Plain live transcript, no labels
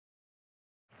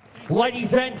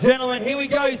Ladies and gentlemen, here we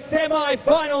go.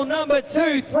 Semi-final number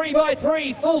 2,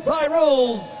 3x3 full Thai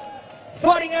rules.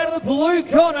 Fighting out of the blue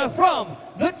corner from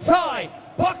the Thai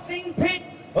boxing pit,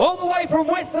 all the way from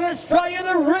Western Australia,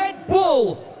 the Red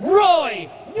Bull, Roy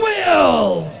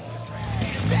Wills.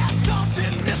 There's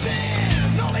something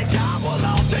missing. Only time will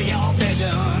alter your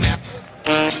vision.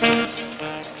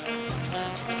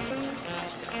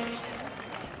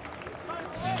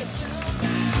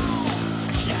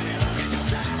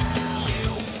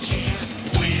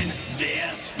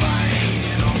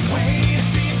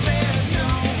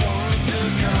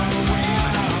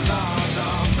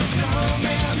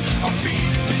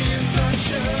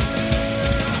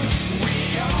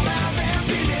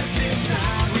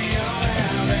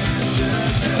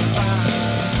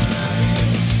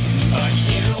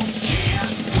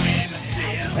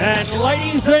 And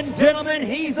ladies and gentlemen,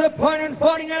 his opponent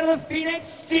fighting out of the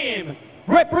Phoenix Gym,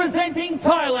 representing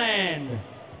Thailand,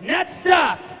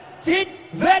 Narthsak Kietvichit.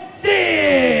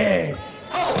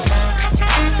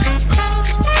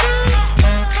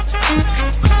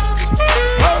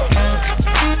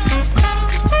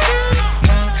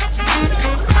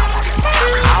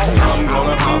 I'm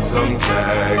gonna pop some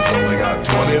tags, only got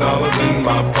 $20 in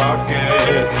my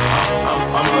pocket.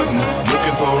 I'm hunting,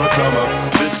 looking for a come up.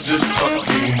 This is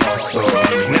fucking awesome.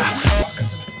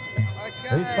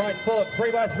 Who's fight for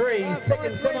 3x3,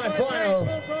 second semi-final.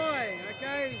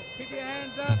 Okay, keep your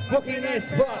hands up. Booking their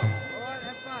spot All right,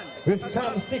 have fun. with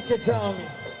Tum Sitchatong.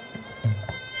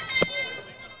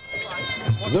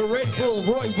 The Red Bull,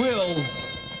 Roy Wills.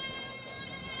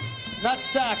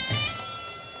 Narthsak.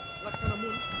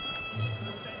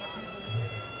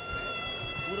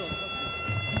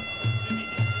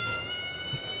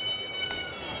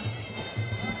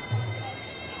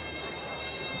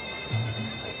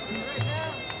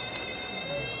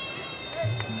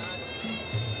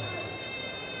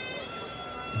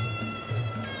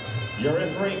 Your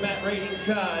referee, Matt Reed, in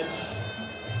charge.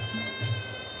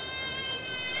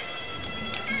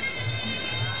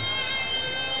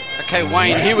 Okay,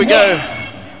 Wayne, here we go.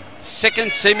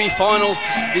 Second semi-final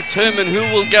to determine who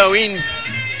will go in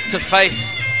to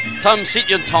face Tum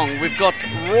Sitchatong. We've got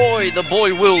Roy, the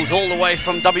boy Wills, all the way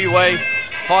from WA,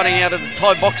 fighting out of the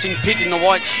Thai boxing pit in the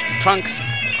white trunks,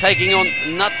 taking on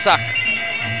Narthsak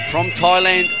from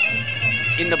Thailand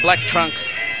in the black trunks.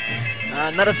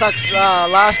 Narthsak's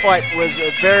last fight was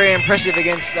very impressive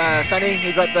against Sunny.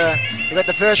 He got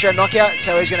the first round knockout,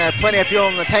 so he's going to have plenty of fuel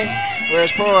in the tank. Whereas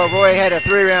poor Roy had a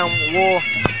 3-round war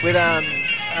with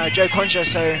Joe Concha.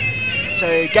 So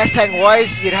gas tank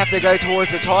wise, you'd have to go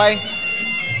towards the Thai,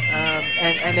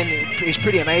 and then he's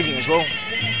pretty amazing as well.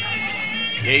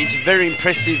 Yeah, he's very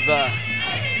impressive,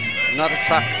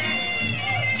 Narthsak.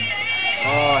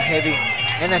 Oh, heavy,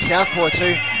 and a southpaw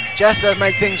too. Just to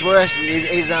make things worse,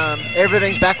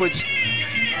 everything's backwards.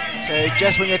 So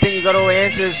just when you think you got all the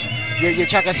answers, you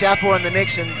chuck a southpaw in the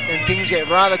mix, and things get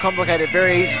rather complicated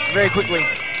very quickly.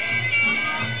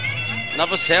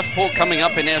 Another southpaw coming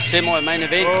up in our semi-main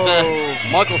event, Oh.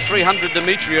 Michael 300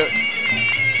 Demetrio.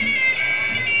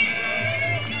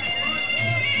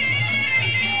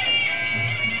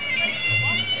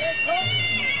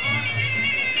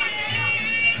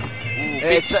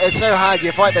 It's so hard.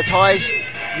 You fight the Thais.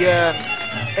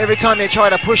 Every time you try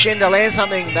to push in to land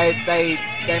something,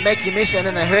 they make you miss, and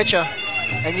then they hurt you.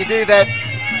 And you do that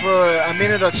for a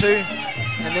minute or two,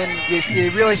 and then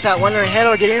you really start wondering, how do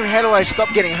I get in? How do I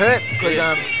stop getting hurt? Because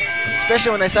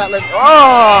especially when they start letting...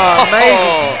 Oh,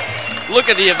 amazing. Look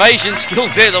at the evasion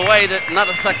skills there, the way that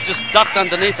Narthsak just ducked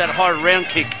underneath that high round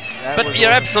kick. But you're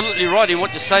absolutely right in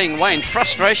what you're saying, Wayne.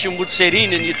 Frustration would set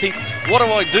in, and you think, what do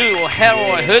I do, or how do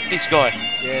I hurt this guy?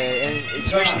 Yeah, and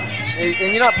especially,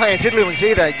 and you're not playing tiddlywinks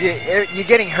either. You're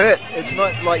getting hurt. It's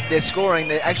not like they're scoring.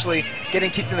 They're actually getting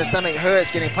kicked in the stomach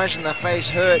hurts, getting punched in the face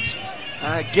hurts,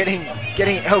 getting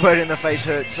elbowed in the face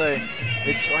hurts. So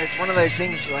it's one of those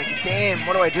things. Like, damn,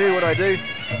 what do I do? What do I do?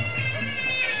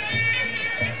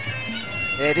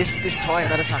 Yeah, this Thai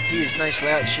Narthsak is no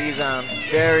slouch. She's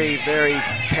very, very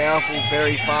powerful,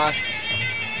 very fast.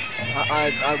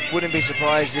 I wouldn't be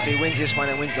surprised if he wins this one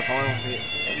and wins the final.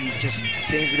 He just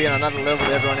seems to be on another level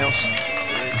with everyone else.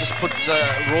 Yeah, just puts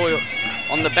Roy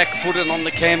on the back foot and on the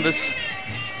canvas.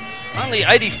 Only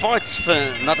 80 fights for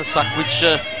Narthsak, which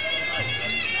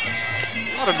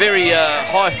not a very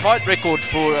high fight record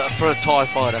for a Thai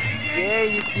fighter. Yeah,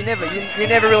 you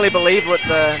never really believe what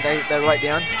they write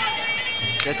down.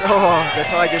 The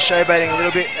Thai just showboating a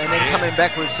little bit and then coming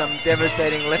back with some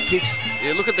devastating left kicks.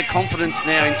 Yeah, look at the confidence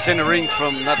now in centre ring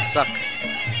from Narthsak.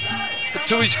 But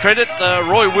to his credit,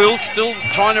 Roy Wills still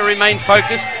trying to remain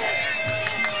focused.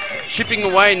 chipping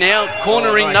away now,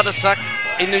 cornering nice. Narthsak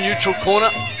in the neutral corner.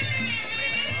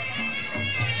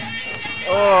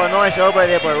 Oh, nice elbow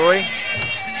there by Roy.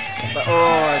 But,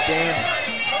 oh, damn.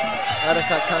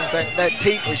 Narthsak comes back. That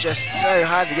teep was just so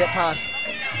hard to get past.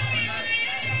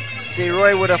 See,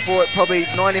 Roy would have fought probably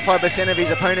 95% of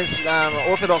his opponents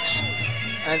orthodox,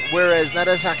 and whereas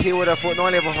Narthsak, he would have fought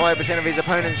 95% of his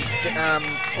opponents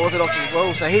orthodox as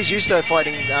well. So he's used to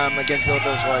fighting against the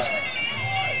orthodox guys.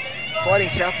 Fighting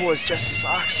southpaws just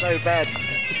sucks so bad.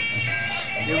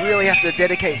 You really have to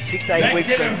dedicate 6 to 8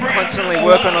 weeks and constantly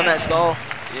work on that style.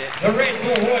 Yeah.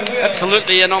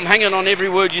 Absolutely, and I'm hanging on every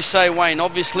word you say, Wayne.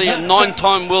 Obviously, a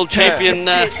 9-time world champion.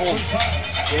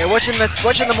 Yeah, watching the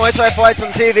Muay Thai fights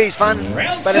on TV is fun,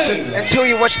 but it's until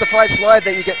you watch the fights live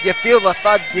that you feel the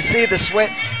thud, you see the sweat,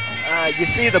 you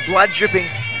see the blood dripping,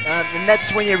 and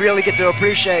that's when you really get to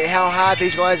appreciate how hard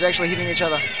these guys are actually hitting each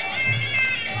other.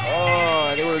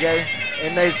 Oh, there we go.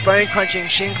 And those bone-crunching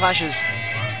shin clashes.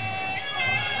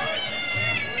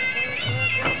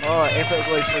 Oh,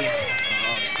 effortlessly.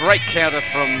 Great counter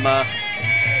from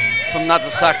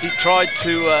Narthsak. He tried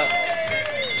to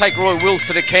take Roy Wills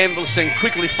to the canvas and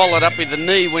quickly followed up with the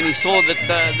knee when he saw that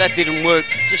that didn't work.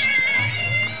 Just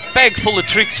bag full of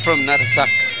tricks from Narthsak.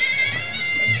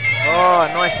 Oh,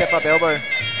 nice step-up elbow.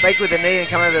 Fake with the knee and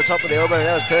come over the top with the elbow.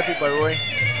 That was perfect by Roy.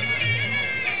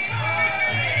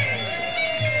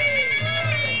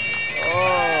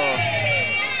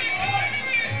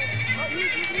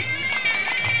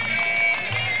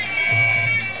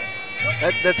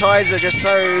 The Thais are just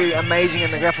so amazing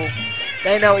in the grapple.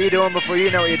 They know what you're doing before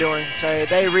you know what you're doing. So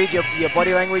they read your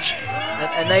body language,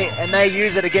 and they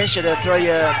use it against you to throw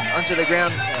you onto the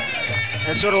ground.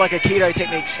 It's sort of like a keto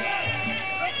techniques.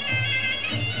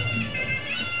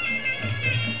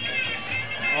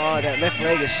 Oh, that left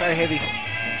leg is so heavy.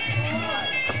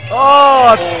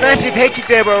 Oh, massive head kick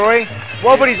there by Roy.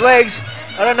 Wobbled his legs.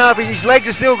 I don't know if his legs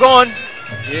are still gone.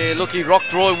 Yeah, look, he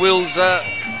rocked Roy Wills.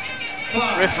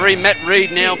 Referee Matt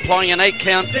Reed now applying an 8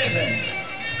 count.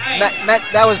 Matt,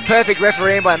 that was perfect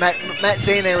refereeing by Matt. Matt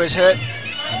seeing there was hurt.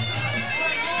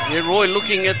 Yeah, Roy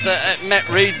looking at Matt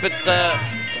Reed, but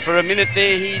for a minute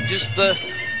there he just looked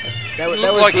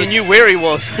like he knew where he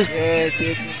was. Yeah,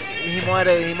 he might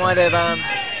have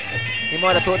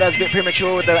thought that was a bit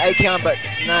premature with the 8 count, but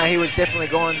no, he was definitely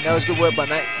gone. That was good work by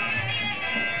Matt.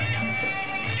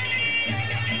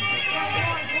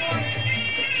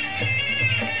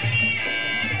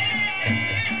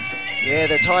 Yeah,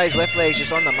 the Thai's left leg's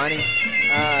just on the money,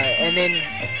 and then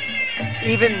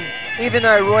even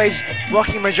though Roy's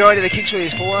blocking majority of the kicks with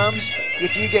his forearms,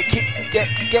 if you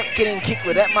getting kicked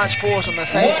with that much force on the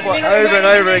same spot over and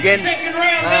over again,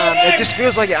 it just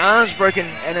feels like your arm's broken,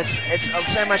 and it's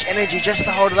so much energy just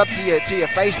to hold it up to your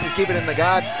face to keep it in the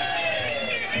guard.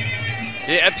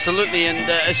 Yeah, absolutely, and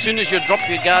as soon as you drop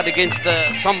your guard against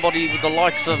somebody with the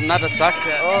likes of Narthsak,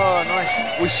 oh, nice.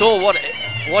 We saw what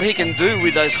he can do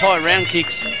with those high round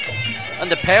kicks and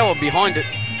the power behind it.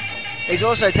 He's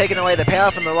also taken away the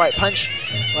power from the right punch.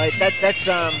 Like that's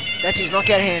his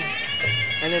knockout hand.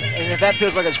 And if that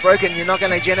feels like it's broken, you're not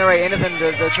going to generate anything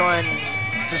to try and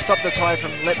to stop the Thai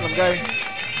from letting them go.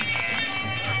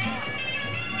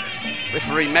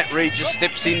 Referee Matt Reed just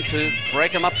steps in to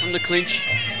break him up from the clinch.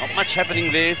 Not much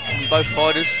happening there from both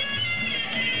fighters.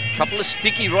 Couple of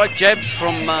sticky right jabs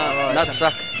from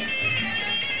Narthsak.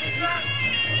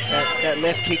 That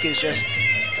left kick is just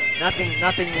nothing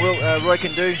Roy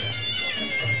can do.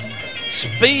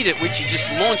 Speed at which he just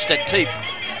launched that teep.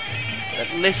 That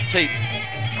left teep.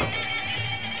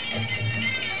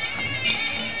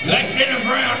 That's end of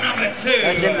round number 2.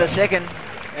 That's into the second,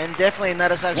 and definitely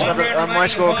Narthsak's got it on my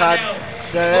scorecard.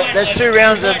 So there's 2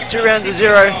 rounds of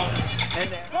 0. And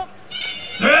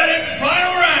third and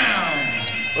final round.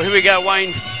 Well, here we go,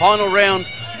 Wayne. Final round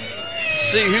to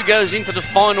see who goes into the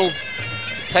final.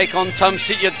 Take on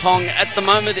Kietvichit. At the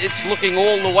moment, it's looking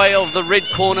all the way of the red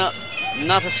corner.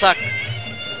 Narthsak.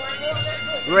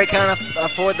 Roy can't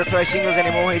afford to throw singles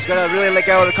anymore. He's got to really let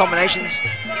go of the combinations.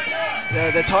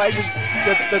 The Thai's just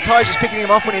picking him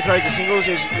off when he throws the singles.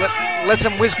 Just lets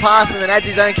him whiz past and then adds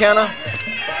his own counter.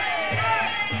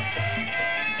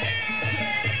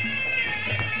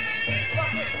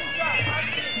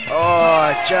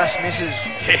 Oh, just misses.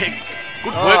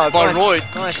 Good work by Roy.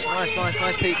 Nice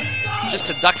teep. Just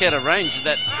to duck out of range of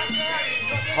that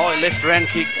high left round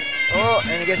kick. Oh,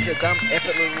 and he gets the dump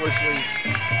effortlessly.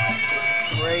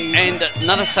 Crazy. And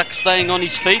Narthsak staying on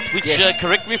his feet, which, yes.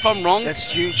 Correct me if I'm wrong. That's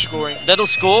huge scoring. That'll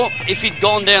score. If he'd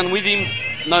gone down with him,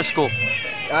 no score.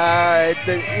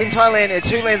 In Thailand, it's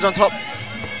who lands on top.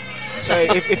 So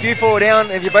if you fall down,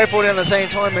 if you both fall down at the same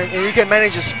time, and you can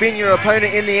manage to spin your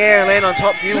opponent in the air and land on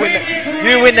top, you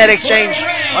win that exchange.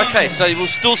 Okay, so you will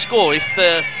still score if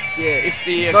the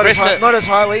Not aggressor. not as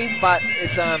highly, but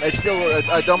it's still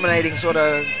a dominating sort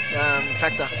of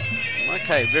factor.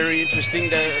 Okay, very interesting.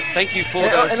 Thank you for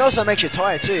And, those. and also makes you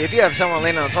tired too. If you have someone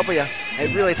landing on top of you,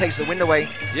 it really takes the wind away.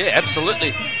 Yeah,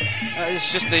 absolutely.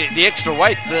 It's just the extra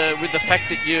weight with the fact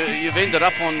that you've ended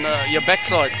up on your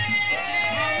backside.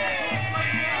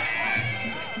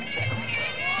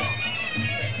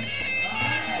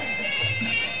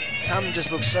 Tum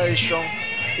just looks so strong.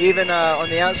 Even on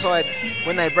the outside,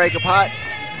 when they break apart,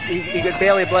 he could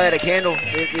barely blow out a candle.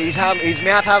 His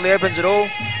mouth hardly opens at all.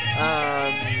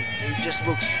 He just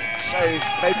looks so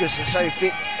focused and so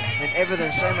fit, and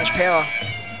everything's so much power.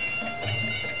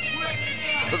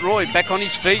 But Roy back on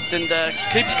his feet and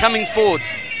keeps coming forward.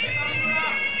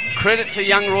 Credit to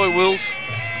young Roy Wills.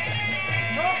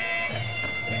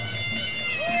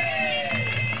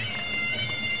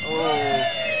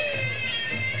 Oh,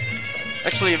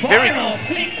 Actually, a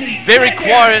very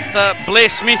quiet Blair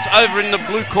Smith over in the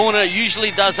blue corner.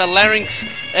 Usually does a larynx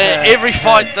every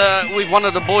fight with one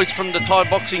of the boys from the Thai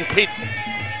boxing pit.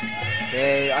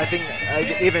 yeah, I think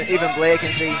even Blair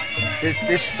can see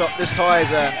this Thai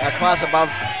is a class above.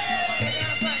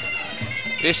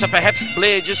 Yeah, so perhaps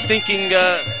Blair just thinking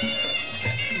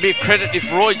be a credit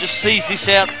if Roy just sees this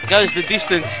out, goes the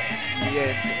distance.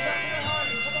 Yeah,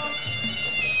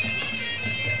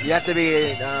 you have to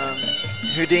be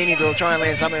Houdini to try and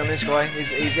land something on this guy.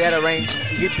 He's out of range.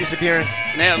 He keeps disappearing.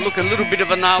 Now look, a little bit of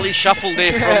a gnarly shuffle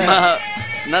there from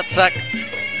Narthsak.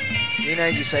 He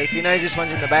knows he's safe. He knows this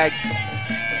one's in the bag.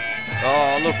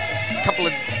 Oh look, couple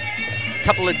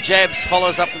of jabs,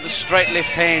 follows up with a straight left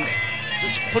hand.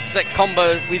 Just puts that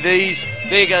combo with ease.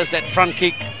 There goes that front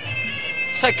kick.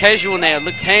 So casual now.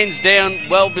 Look, hands down,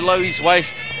 well below his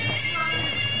waist.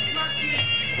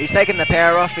 He's taking the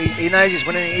power off. He knows he's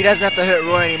winning. He doesn't have to hurt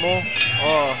Roy anymore.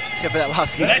 Oh, except for that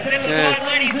last kick. That's it, Yeah.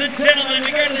 ladies and gentlemen.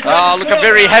 We go to the Oh, look, a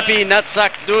very happy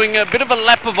Narthsak doing a bit of a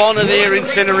lap of honour there in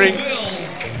centering.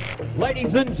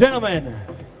 Ladies and gentlemen,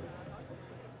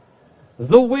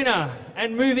 the winner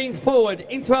and moving forward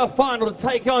into our final to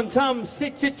take on Tum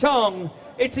Sitchitong.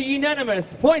 It's a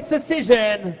unanimous points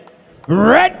decision.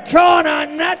 Red corner,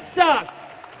 Narthsak,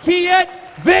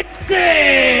 Kietvichit.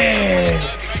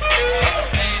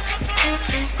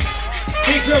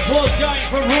 Big applause going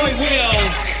for Roy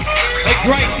Wills, a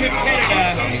great competitor.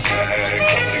 Some tags,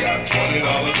 only got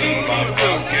 $20 in my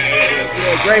pocket.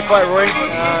 Yeah, great fight, Roy.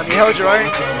 You held your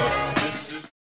own.